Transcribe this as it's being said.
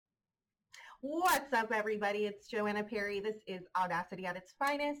What's up, everybody? It's Joanna Perry. This is Audacity at its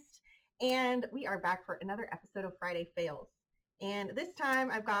finest, and we are back for another episode of Friday Fails. And this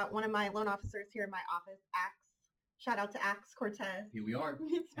time, I've got one of my loan officers here in my office, Axe. Shout out to Axe Cortez. Here we are,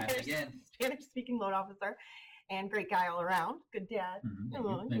 at it again. Spanish-speaking loan officer, and great guy all around. Good dad.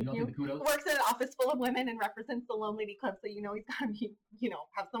 Thank you. Kudos. Works in an office full of women and represents the Lone Lady Club, so he's got to be,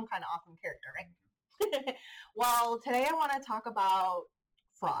 have some kind of awesome character, right? Well, today I want to talk about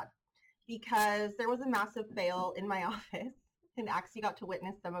fraud, because there was a massive fail in my office, and Axie got to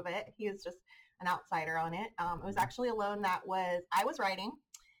witness some of it. He was just an outsider on it. It was actually a loan that I was writing.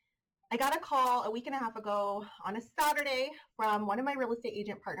 I got a call a week and a half ago on a Saturday from one of my real estate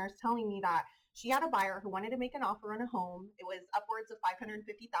agent partners telling me that she had a buyer who wanted to make an offer on a home. It was upwards of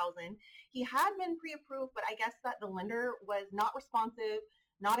 $550,000. He had been pre-approved, but I guess that the lender was not responsive,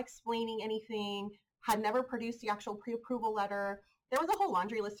 not explaining anything, had never produced the actual pre-approval letter. There was a whole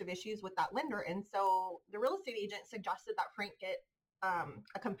laundry list of issues with that lender. And so the real estate agent suggested that Frank get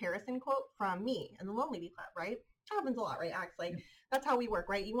a comparison quote from me and the Lone Lady Club, right? That happens a lot, right, Axe? Like, that's how we work,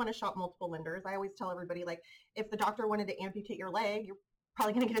 right? You want to shop multiple lenders. I always tell everybody, like, if the doctor wanted to amputate your leg, you're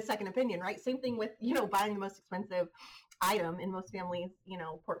probably going to get a second opinion, right? Same thing with, buying the most expensive item in most families,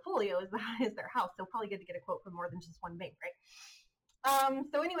 portfolio is their house. So probably good to get a quote from more than just one bank, right?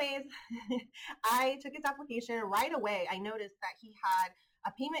 So anyways, I took his application right away. I noticed that he had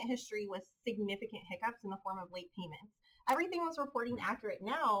a payment history with significant hiccups in the form of late payments. Everything was reporting accurate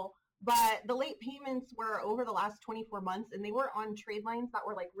now, but the late payments were over the last 24 months, and they were on trade lines that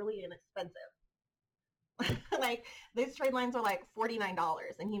were like really inexpensive. Like, these trade lines are like $49,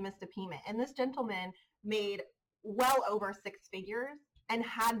 and he missed a payment. And this gentleman made well over six figures and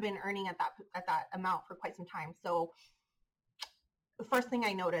had been earning at that amount for quite some time. So the first thing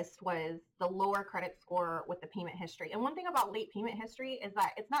I noticed was the lower credit score with the payment history. And one thing about late payment history is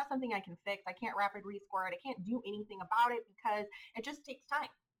that it's not something I can fix. I can't rapid rescore it. I can't do anything about it because it just takes time.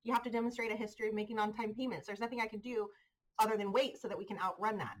 You have to demonstrate a history of making on-time payments. There's nothing I can do other than wait so that we can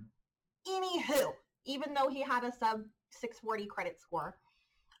outrun that. Anywho, even though he had a sub 640 credit score,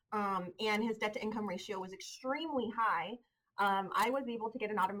 and his debt to income ratio was extremely high, I was able to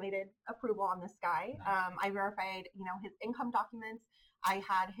get an automated approval on this guy. I verified, his income documents. I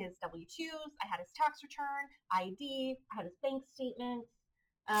had his W-2s. I had his tax return, ID. I had his bank statements.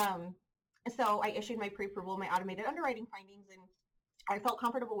 So I issued my pre-approval, my automated underwriting findings, and I felt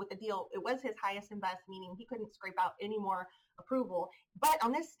comfortable with the deal. It was his highest and best, meaning he couldn't scrape out any more approval. But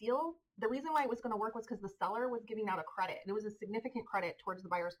on this deal, the reason why it was going to work was because the seller was giving out a credit. It was a significant credit towards the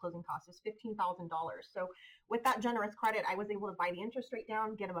buyer's closing cost. It was $15,000. So with that generous credit, I was able to buy the interest rate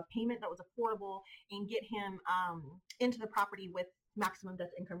down, get him a payment that was affordable, and get him into the property with maximum debt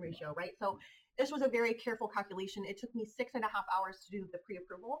to income ratio, right? So this was a very careful calculation. It took me 6.5 hours to do the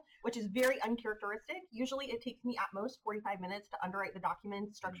pre-approval, which is very uncharacteristic. Usually it takes me at most 45 minutes to underwrite the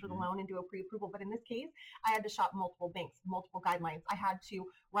documents, structure the loan, and do a pre-approval. But in this case, I had to shop multiple banks, multiple guidelines. I had to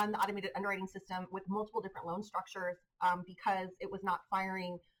run the automated underwriting system with multiple different loan structures because it was not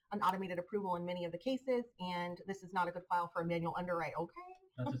firing an automated approval in many of the cases. And this is not a good file for a manual underwrite, okay?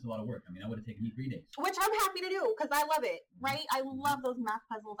 That's just a lot of work. I mean, that would have taken me 3 days. Which I'm happy to do because I love it, right? I love those math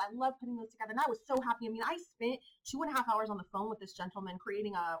puzzles. I love putting those together. And I was so happy. I mean, I spent 2.5 hours on the phone with this gentleman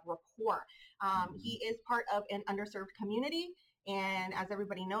creating a rapport. He is part of an underserved community. And as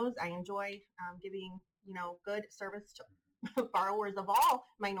everybody knows, I enjoy giving, good service to borrowers of all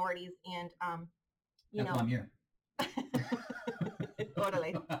minorities. And, That's why I'm here.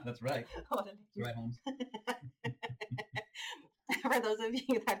 Totally. That's right. Totally. That's right, Holmes. For those of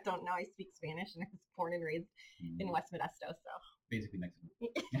you that don't know, I speak Spanish and I was born and raised in West Modesto, so. Basically Mexican.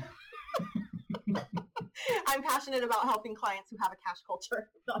 I'm passionate about helping clients who have a cash culture.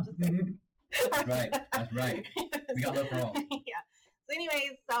 Not just That's right. That's right. We got love for all. Yeah. So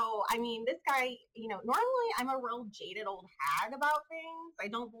anyways, this guy, normally I'm a real jaded old hag about things. I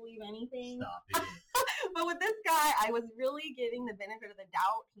don't believe anything. Stop it. But with this guy, I was really giving the benefit of the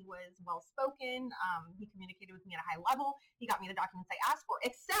doubt. He was well-spoken. He communicated with me at a high level. He got me the documents I asked for,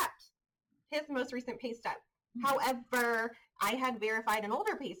 except his most recent pay stub. However, I had verified an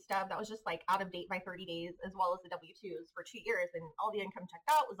older pay stub that was just like out of date by 30 days, as well as the W-2s for 2 years, and all the income checked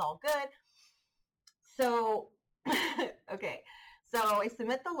out, was all good. So, okay. So I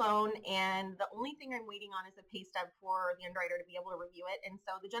submit the loan, and the only thing I'm waiting on is a pay stub for the underwriter to be able to review it. And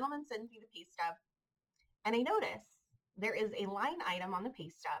so the gentleman sends me the pay stub, and I notice there is a line item on the pay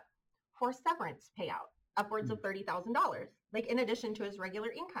stub for severance payout, upwards of $30,000, like in addition to his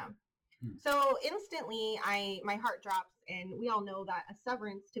regular income. So instantly, my heart drops, and we all know that a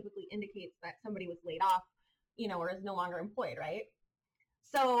severance typically indicates that somebody was laid off, or is no longer employed, right?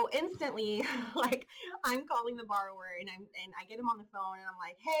 So instantly, like I'm calling the borrower and I get him on the phone and I'm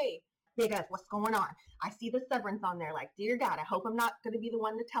like, hey, Big F, what's going on? I see the severance on there. Like, dear God, I hope I'm not going to be the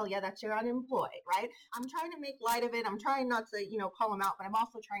one to tell you that you're unemployed, right? I'm trying to make light of it. I'm trying not to, call him out, but I'm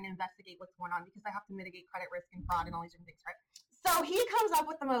also trying to investigate what's going on because I have to mitigate credit risk and fraud and all these different things, right? So he comes up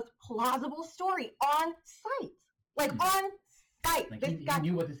with the most plausible story on site, like on site. Like he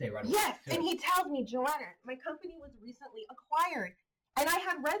knew what to say right away. Yes, and he tells me, Joanna, my company was recently acquired. And I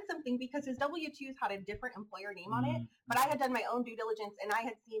had read something because his W-2s had a different employer name on it, but I had done my own due diligence and I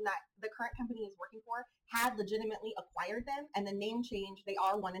had seen that the current company he's working for had legitimately acquired them and the name change, they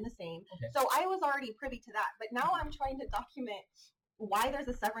are one and the same. Okay. So I was already privy to that, but now I'm trying to document why there's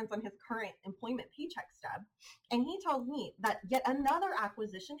a severance on his current employment paycheck stub. And he tells me that yet another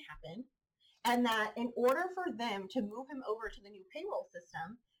acquisition happened and that in order for them to move him over to the new payroll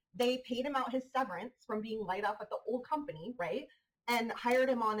system, they paid him out his severance from being laid off at the old company, right? And hired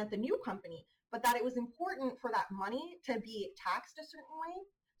him on at the new company, but that it was important for that money to be taxed a certain way.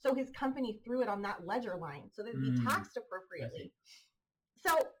 So his company threw it on that ledger line so that it be taxed appropriately.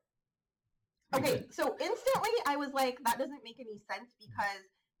 So, okay, so instantly I was like, that doesn't make any sense because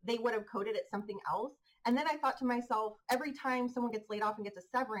they would have coded it something else. And then I thought to myself, every time someone gets laid off and gets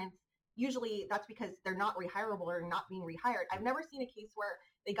a severance, usually that's because they're not rehirable or not being rehired. I've never seen a case where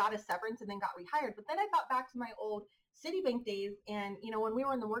they got a severance and then got rehired. But then I thought back to my old Citibank days, and when we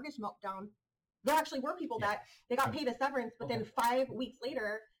were in the mortgage meltdown, there actually were people that they got paid a severance, but then 5 weeks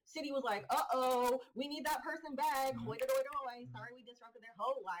later, Citi was like, "Uh-oh, we need that person back. Sorry, we disrupted their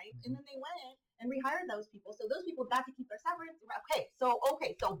whole life." And then they went and rehired those people. So those people got to keep their severance. Okay,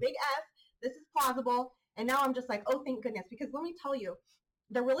 so Big F, this is plausible. And now I'm just like, oh, thank goodness, because let me tell you,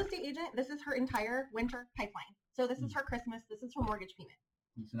 the real estate agent, this is her entire winter pipeline. So this is her Christmas. This is her mortgage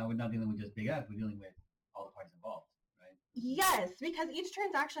payment. So now we're not dealing with just Big F. We're dealing with all the parties involved. Yes, because each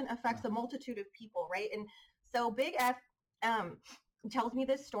transaction affects a multitude of people, right? And so Big F tells me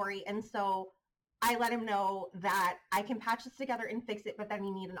this story, and so I let him know that I can patch this together and fix it, but then we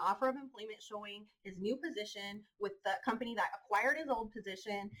need an offer of employment showing his new position with the company that acquired his old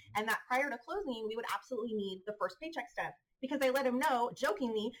position, and that prior to closing, we would absolutely need the first paycheck stub. Because I let him know,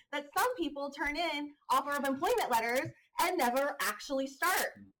 jokingly, that some people turn in offer of employment letters and never actually start.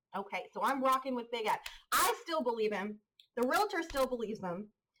 Okay, so I'm rocking with Big F. I still believe him. The realtor still believes him.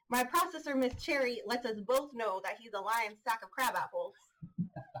 My processor, Miss Cherry, lets us both know that he's a lying sack of crab apples.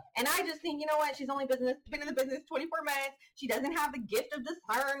 And I just think, you know what? She's only been in the business 24 minutes. She doesn't have the gift of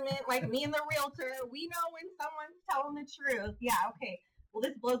discernment like me and the realtor. We know when someone's telling the truth. Yeah, okay. Well,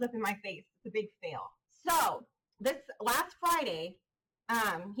 this blows up in my face. It's a big fail. So this last Friday,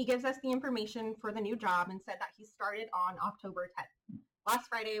 he gives us the information for the new job and said that he started on October 10th. Last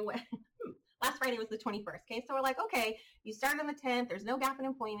Friday was the 21st. Okay, so we're like, okay, you started on the 10th. There's no gap in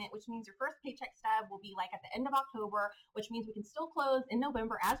employment, which means your first paycheck stub will be like at the end of October, which means we can still close in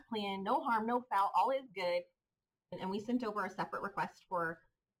November as planned. No harm, no foul. All is good. And we sent over a separate request for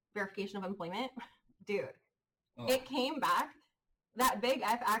verification of employment. Dude, It came back that Big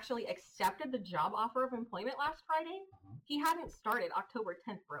F actually accepted the job offer of employment last Friday. He hadn't started October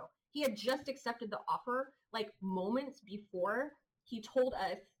 10th, bro. He had just accepted the offer like moments before he told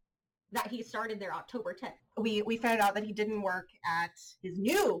us that he started there October 10th. We found out that he didn't work at his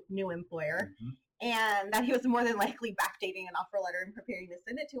new employer, and that he was more than likely backdating an offer letter and preparing to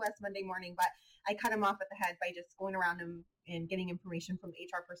send it to us Monday morning. But I cut him off at the head by just going around him and getting information from the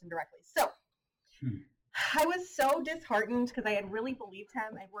HR person directly. So I was so disheartened because I had really believed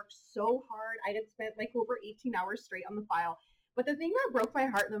him. I worked so hard. I had spent like over 18 hours straight on the file. But the thing that broke my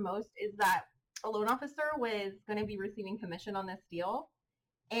heart the most is that a loan officer was going to be receiving commission on this deal.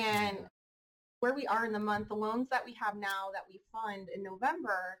 And where we are in the month, the loans that we have now that we fund in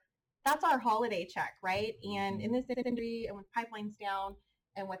November, that's our holiday check, right? And in this industry and with pipelines down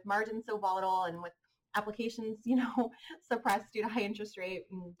and with margins so volatile and with applications, suppressed due to high interest rate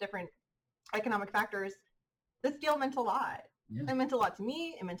and different economic factors, this deal meant a lot. Yeah. It meant a lot to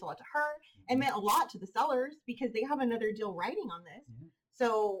me. It meant a lot to her. It meant a lot to the sellers because they have another deal writing on this. Yeah.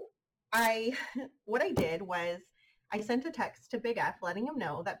 So what I did was I sent a text to Big F letting him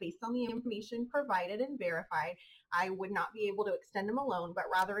know that based on the information provided and verified, I would not be able to extend him a loan, but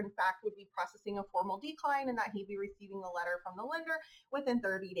rather, in fact, would be processing a formal decline and that he'd be receiving the letter from the lender within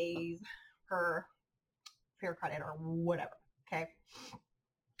 30 days per fair credit or whatever. Okay.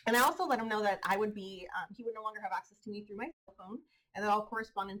 And I also let him know that I would be, he would no longer have access to me through my cell phone, and that all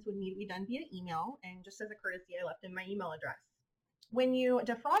correspondence would need to be done via email. And just as a courtesy, I left him my email address. When you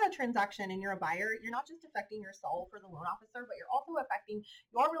defraud a transaction and you're a buyer, you're not just affecting yourself or the loan officer, but you're also affecting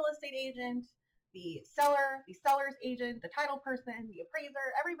your real estate agent, the seller, the seller's agent, the title person, the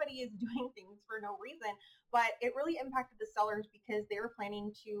appraiser, everybody is doing things for no reason. But it really impacted the sellers because they were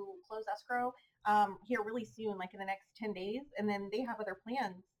planning to close escrow here really soon, like in the next 10 days. And then they have other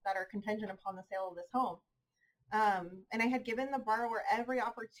plans that are contingent upon the sale of this home. And I had given the borrower every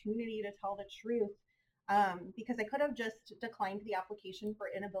opportunity to tell the truth because I could have just declined the application for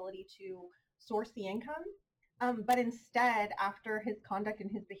inability to source the income. But instead, after his conduct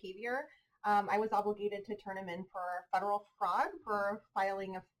and his behavior, I was obligated to turn him in for federal fraud for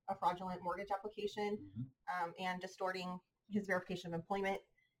filing a fraudulent mortgage application and distorting his verification of employment.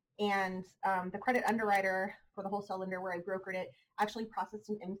 And the credit underwriter for the wholesale lender where I brokered it actually processed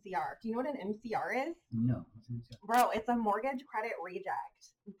an MCR. Do you know what an MCR is? No. What's an MCR? Bro, it's a mortgage credit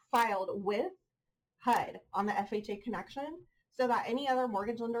reject filed with HUD on the FHA connection so that any other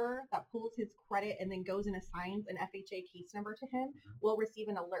mortgage lender that pulls his credit and then goes and assigns an FHA case number to him will receive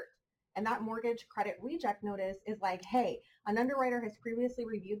an alert. And that mortgage credit reject notice is like, hey, an underwriter has previously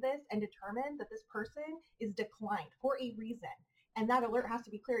reviewed this and determined that this person is declined for a reason. And that alert has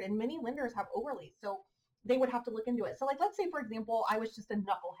to be cleared. And many lenders have overlays, so they would have to look into it. So like, let's say, for example, I was just a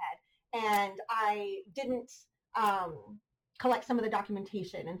knucklehead and I didn't collect some of the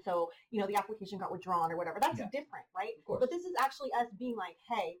documentation. And so, the application got withdrawn or whatever. That's different, right? Of course. But this is actually us being like,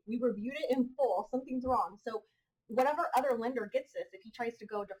 hey, we reviewed it in full. Something's wrong. So whatever other lender gets this, if he tries to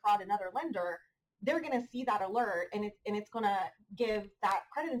go defraud another lender, they're going to see that alert and it's going to give that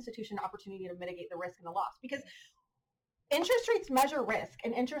credit institution an opportunity to mitigate the risk and the loss because interest rates measure risk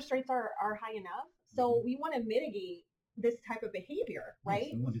and interest rates are high enough. So we want to mitigate this type of behavior, right?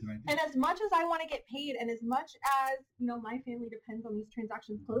 Yes, we want to do the right thing. And as much as I want to get paid and as much as, my family depends on these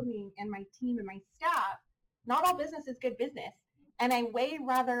transactions closing and my team and my staff, not all business is good business. And I way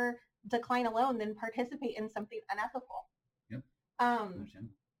rather decline a loan than participate in something unethical. Yep.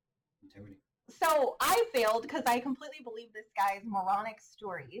 Understand. Integrity. So I failed because I completely believe this guy's moronic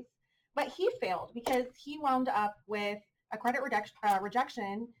stories, but he failed because he wound up with a credit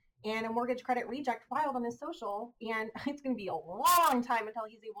rejection and a mortgage credit reject filed on his social, and it's going to be a long time until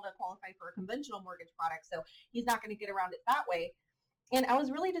he's able to qualify for a conventional mortgage product, so he's not going to get around it that way. And I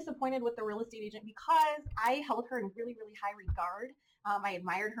was really disappointed with the real estate agent because I held her in really, really high regard. I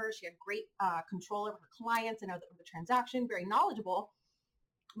admired her. She had great control over her clients and over the transaction, very knowledgeable.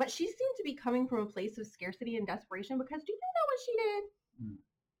 But she seemed to be coming from a place of scarcity and desperation because do you know what she did?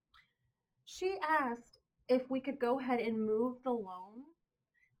 She asked if we could go ahead and move the loan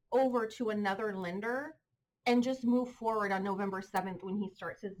over to another lender and just move forward on November 7th when he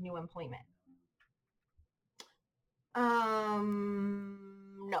starts his new employment.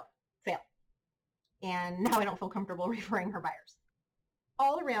 No, fail. And now I don't feel comfortable referring her buyers.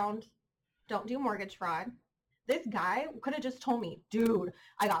 All around, don't do mortgage fraud. This guy could have just told me, dude,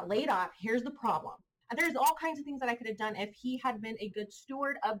 I got laid off. Here's the problem. And there's all kinds of things that I could have done if he had been a good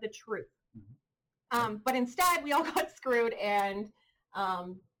steward of the truth. But instead, we all got screwed and,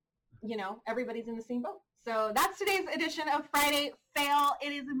 everybody's in the same boat. So that's today's edition of Friday Fail.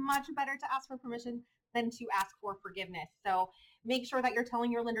 It is much better to ask for permission than to ask for forgiveness. So make sure that you're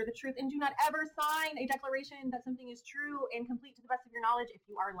telling your lender the truth and do not ever sign a declaration that something is true and complete to the best of your knowledge if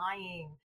you are lying.